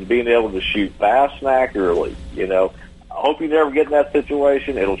and being able to shoot fast and accurately. I hope you never get in that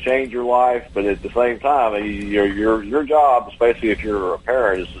situation. It'll change your life, but at the same time, your job, especially if you're a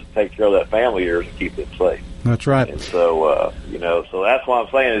parent, is to take care of that family of yours and keep them safe. That's right. And so, so that's what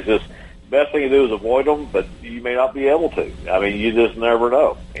I'm saying is just best thing to do is avoid them, but you may not be able to. I mean, you just never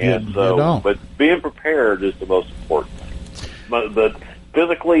know. And but being prepared is the most important thing, but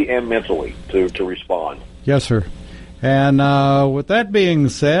physically and mentally to respond. Yes, sir. And with that being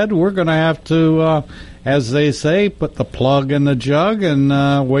said, we're going to have to, as they say, put the plug in the jug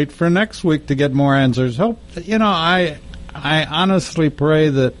and wait for next week to get more answers. I honestly pray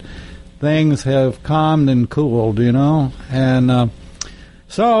that things have calmed and cooled, and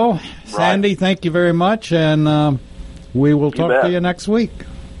so, Sandy, thank you very much, and we will talk to you next week.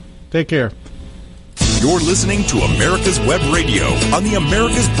 Take care. You're listening to America's Web Radio on the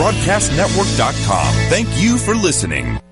AmericasBroadcastNetwork.com. Thank you for listening.